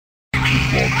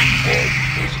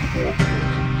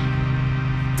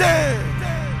Damn.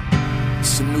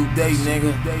 It's a new day,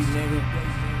 nigga.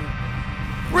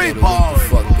 Reborn.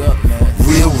 Fuck up, man.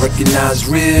 Real, recognize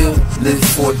real. Live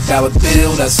for $1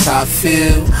 bill, that's how I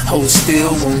feel. Hold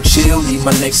still, won't chill, leave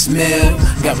my next meal.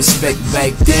 Got respect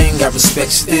back then, got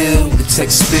respect still. The tech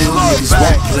spill, niggas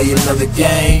won't play another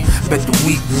game. Bet the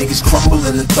weak niggas crumble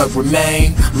and the thug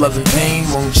remain. Love and pain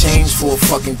won't change for a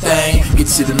fucking thing. Get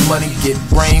to the money, get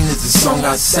brain is the song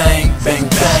I sang. Bang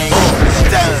bang.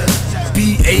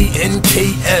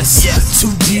 B-A-N-K-S,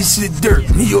 2 G's to the dirt,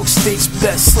 New York State's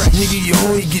best. Nigga, you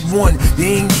only get one,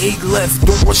 there ain't 8 left.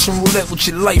 Don't rush and roulette with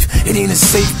your life, it ain't a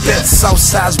safe bet.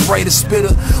 Southside's brighter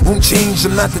spitter, won't change,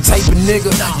 I'm not the type of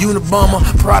nigga. Unabomber,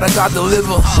 product I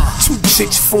deliver. 2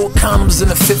 chicks, 4 condoms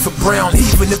and a fit for brown.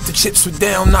 Even if the chips were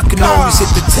down, I can always hit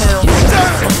the town.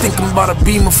 I'm thinking about a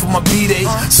Beamer for my B-Day.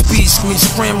 Speed screen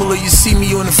scrambler, you see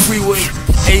me on the freeway.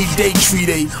 A-day, tree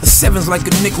day, a 7's like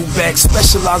a nickelback.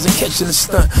 Specialize in catching a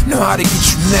stunt, know how to get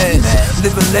you mad.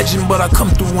 Living legend, but I come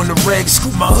through on the rag.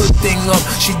 Scoop my hood thing up,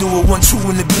 she do a 1-2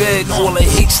 in the bed. All the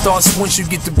hate starts once you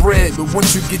get the bread, but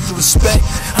once you get the respect,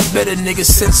 I bet a nigga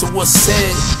sense of what's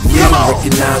said. Yeah,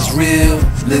 recognize real,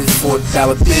 live for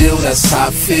 $1 bill, that's how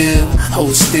I feel.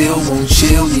 Hold still, won't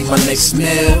chill, leave my next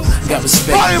meal. Got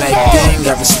respect back then,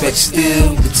 got respect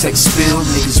still. The tech spill,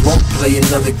 niggas won't play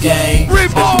another game. Bet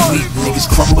the weak niggas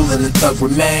crumble and the thug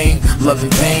remain. Love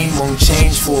and pain won't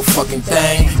change for a fucking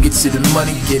thing. Get to the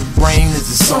money, get brain is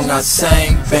the song I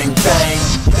sang. Bang bang.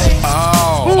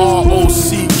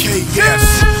 R-O-C-K-S,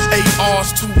 8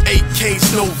 R's, 2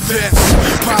 8Ks, no vest.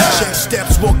 Project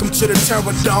steps, welcome to the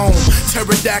Terror Dome.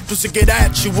 Pterodactyls to get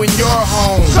at you when you're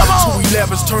home. 2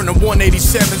 11s turning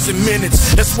 187s in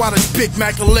minutes. That's why this Big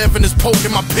Mac 11 is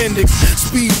poking my appendix.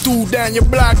 Speed through down your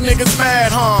block, niggas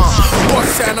mad, huh?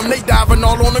 Bust at them, they diving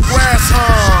all on the grass,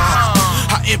 huh?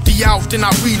 I empty out, then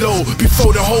I reload.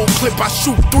 Before the whole clip, I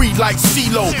shoot 3 like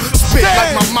CeeLo. Spit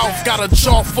like my mouth got a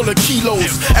jaw full of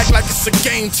kilos. Act like it's a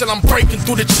game till I'm breaking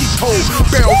through the cheat code.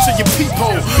 Barrel to your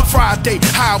peephole. Friday,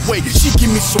 highway, she give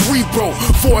me cerebro.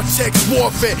 Vortex,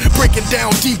 warfare, breaking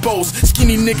down depots.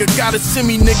 Skinny nigga got a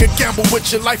semi nigga. Gamble with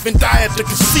your life and die at the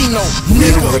casino.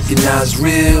 Nigga, recognize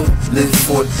real, live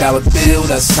for $1 bill,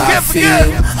 that's how I feel.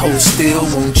 Hold still,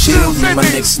 won't chill, leave my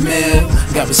next meal.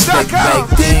 Got respect back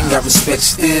then, got respect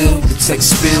still. The tech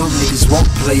spill, niggas won't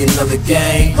play another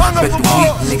game. Bet the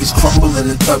weak niggas crumble and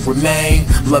the thug remain.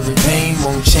 Love and pain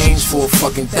won't change for a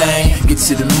fucking thing. Get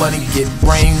to the money, get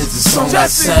brain is the song I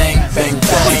sang. Bang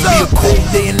bang. Be a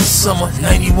cold day in the summer,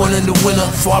 91 in the winter.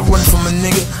 Before I run from a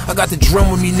nigga, I got the drum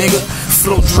with me, nigga.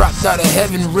 Flow dropped out of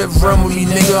heaven, rip run with me,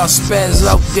 nigga. I spaz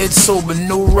out dead sober,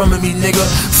 no rum with me, nigga.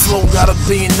 Flow got $1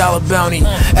 billion bounty.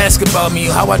 Ask about me,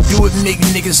 how I do it, make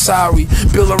niggas sorry.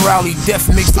 Bill O'Reilly, death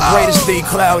makes the brightest day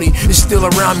cloudy. It's still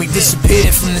around me,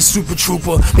 disappeared from the super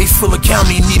trooper. They full account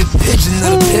me, need a pigeon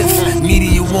of the piff.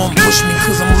 Media won't push me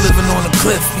cause I'm living on a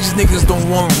cliff. These niggas don't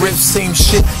want riffs, same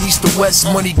shit. East to west,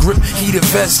 money grip, heat a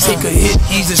vest. Take a hit,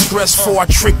 ease the stress. Before I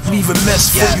trick, leave a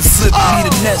mess. Before you flip, need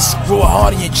a nest. Grow a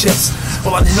heart in your chest.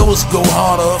 All I know is go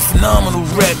harder, a phenomenal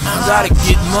rep. I gotta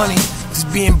get money, cause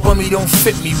being bummy don't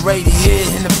fit me. Right here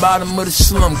in the bottom of the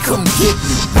slum, come get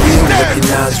me. Real,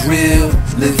 recognize real,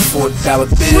 live for $1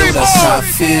 bill, that's how I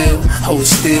feel. Hold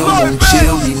still, won't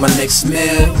chill, leave my next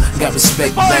meal. Got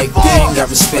respect back then, got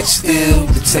respect still.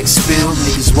 The tech spill,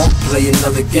 niggas won't play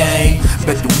another game.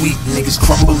 Bet the weak niggas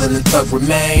crumble and the thug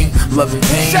remain. Love and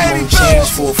pain won't change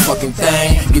for a fucking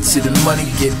thing. Get to the money,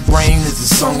 get brain is the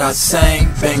song I sang.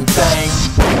 Bang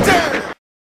bang.